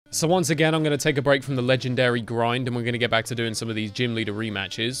So once again, I'm going to take a break from the legendary grind, and we're going to get back to doing some of these gym leader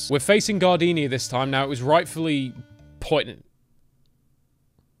rematches. We're facing Gardenia this time. Now, it was rightfully pointed...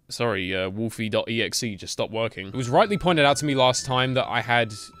 Sorry, Wolfie.exe just stopped working. It was rightly pointed out to me last time that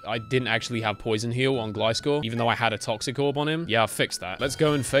I didn't actually have Poison Heal on Gliscor, even though I had a Toxic Orb on him. Yeah, I fixed that. Let's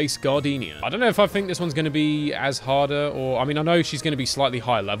go and face Gardenia. I don't know if I think this one's going to be as harder, or... I mean, I know she's going to be slightly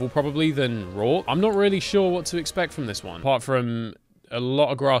higher level, probably, than Raw. I'm not really sure what to expect from this one, apart from... a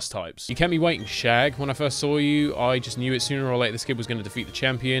lot of grass types. You kept me waiting, Shag. When I first saw you, I just knew it sooner or later this kid was going to defeat the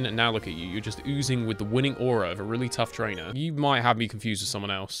champion, and now look at you. You're just oozing with the winning aura of a really tough trainer. You might have me confused with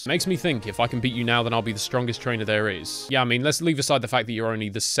someone else. Makes me think, if I can beat you now, then I'll be the strongest trainer there is. Yeah, I mean, let's leave aside the fact that you're only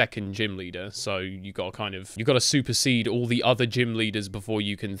the second gym leader, so you got to supersede all the other gym leaders before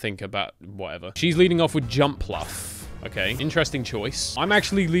you can think about whatever. She's leading off with Jump Pluff. Okay, interesting choice. I'm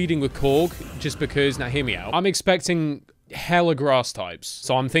actually leading with Korg, just because, now hear me out. I'm expecting hella grass types.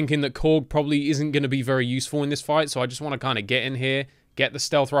 So I'm thinking that Korg probably isn't going to be very useful in this fight, so I just want to kind of get in here, get the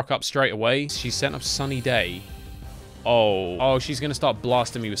stealth rock up straight away. She's setting up Sunny Day. Oh, she's going to start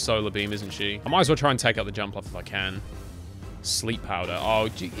blasting me with Solar Beam, isn't she? I might as well try and take out the jump off if I can. Sleep Powder. Oh,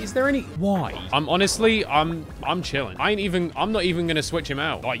 gee, is there any... Why? I'm honestly, I'm chilling. I'm not even gonna switch him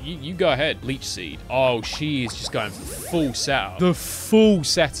out. Like, you go ahead. Leech Seed. Oh, she is just going for full setup. The full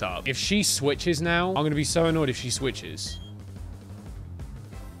setup. If she switches now, I'm gonna be so annoyed if she switches.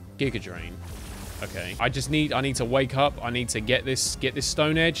 Giga Drain. Okay. I need to wake up. I need to get this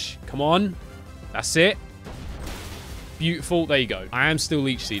Stone Edge. Come on. That's it. Beautiful. There you go. I am still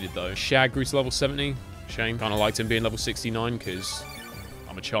Leech Seeded though. Shag grew to level 70. Shame. Kind of liked him being level 69 because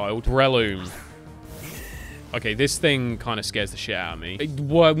I'm a child. Breloom. Okay, this thing kind of scares the shit out of me.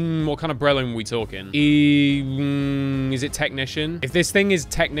 What kind of Breloom are we talking? Is it Technician? If this thing is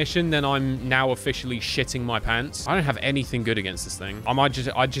Technician, then I'm now officially shitting my pants. I don't have anything good against this thing.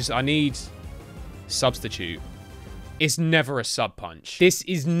 I need Substitute. It's never a Sub Punch. This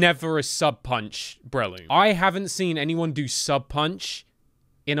is never a Sub Punch Breloom. I haven't seen anyone do Sub Punch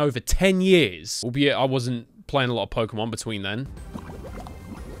in over 10 years. Albeit I wasn't playing a lot of Pokemon between then.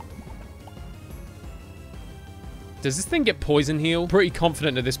 Does this thing get Poison Heal? Pretty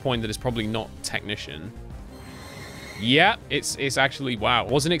confident at this point that it's probably not Technician. Yeah, it's actually, wow.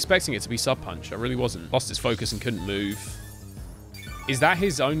 Wasn't expecting it to be Sub Punch. I really wasn't. Lost its focus and couldn't move. Is that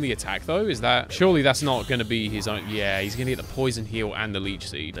his only attack though? Is that... Surely that's not going to be his own... Yeah, he's going to get the Poison Heal and the Leech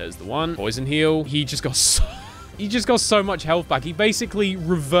Seed. There's the one. Poison Heal. He just got so... He just got so much health back. He basically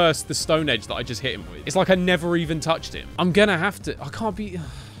reversed the Stone Edge that I just hit him with. It's like I never even touched him. I'm gonna have to... I can't be...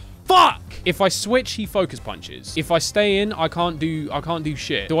 Fuck! If I switch, he focus punches. If I stay in, I can't do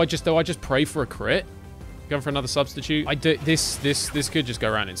shit. Do I just pray for a crit? Going for another substitute? This could just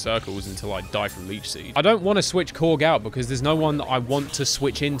go around in circles until I die from Leech Seed. I don't want to switch Korg out because there's no one that I want to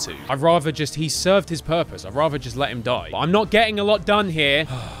switch into. I'd rather just... He served his purpose. I'd rather just let him die. But I'm not getting a lot done here.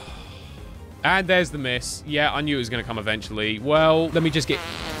 And there's the miss. Yeah, I knew it was going to come eventually. Well, let me just get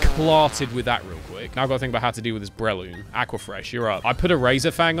clarted with that real quick. Now I've got to think about how to deal with this Breloom. Aquafresh, you're up. I put a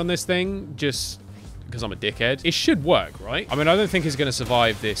Razor Fang on this thing just because I'm a dickhead. It should work, right? I mean, I don't think it's going to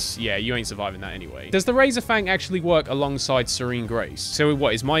survive this. Yeah, you ain't surviving that anyway. Does the Razor Fang actually work alongside Serene Grace? So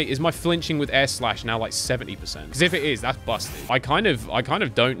what, is my flinching with Air Slash now like 70%? Because if it is, that's busted. I kind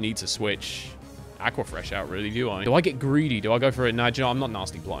of don't need to switch Aquafresh out, really, do I? Do I get greedy? Do I go for it? Nah, I'm not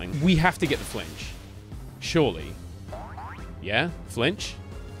nasty plotting. We have to get the flinch. Surely. Yeah? Flinch?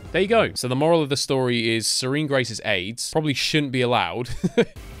 There you go. So the moral of the story is Serene Grace's aids probably shouldn't be allowed.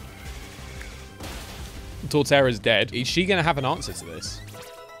 Torterra's dead. Is she gonna have an answer to this?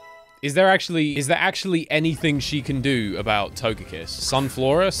 Is there actually anything she can do about Togekiss?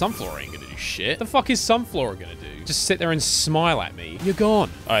 Sunflora? Sunflora ain't gonna do shit. The fuck is Sunflora gonna do? Just sit there and smile at me. You're gone.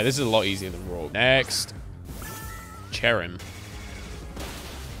 All right, this is a lot easier than Raw. Next. Cherim.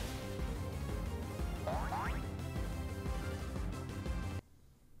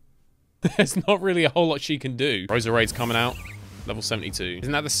 There's not really a whole lot she can do. Roserade's coming out. Level 72.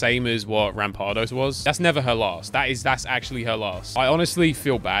 Isn't that the same as what Rampardos was? That's never her last. That's actually her last. I honestly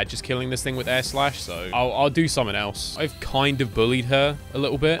feel bad just killing this thing with Air Slash, so I'll do something else. I've kind of bullied her a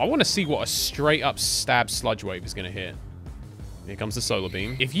little bit. I want to see what a straight up stab Sludge Wave is going to hit. Here comes the Solar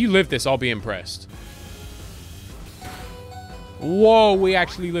Beam. If you live this, I'll be impressed. Whoa, we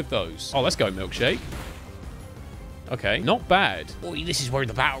actually lived those. Oh, let's go, Milkshake. Okay, not bad. Boy, this is where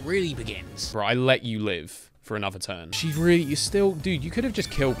the battle really begins. Bro, I let you live for another turn. You still... Dude, you could have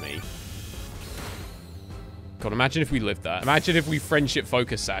just killed me. God, imagine if we lived that. Imagine if we friendship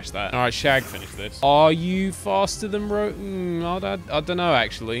focus sash that. All right, Shag, finish this. Are you faster than I don't know,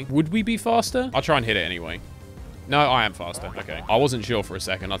 actually. Would we be faster? I'll try and hit it anyway. No, I am faster. Okay. I wasn't sure for a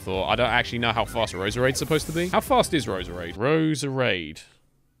second. I thought, I don't actually know how fast Roserade's supposed to be. How fast is Roserade? Roserade.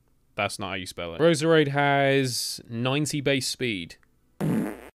 That's not how you spell it. Roserade has 90 base speed.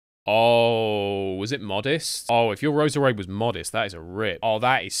 Oh, was it modest? Oh, if your Roserade was modest, that is a rip. Oh,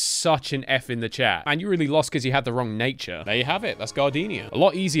 that is such an F in the chat. Man, you really lost because you had the wrong nature. There you have it. That's Gardenia. A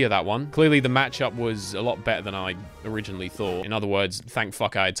lot easier, that one. Clearly, the matchup was a lot better than I originally thought. In other words, thank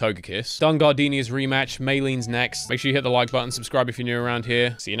fuck I had Togekiss. Done Gardenia's rematch. Maylene's next. Make sure you hit the like button, subscribe if you're new around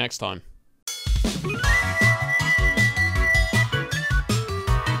here. See you next time.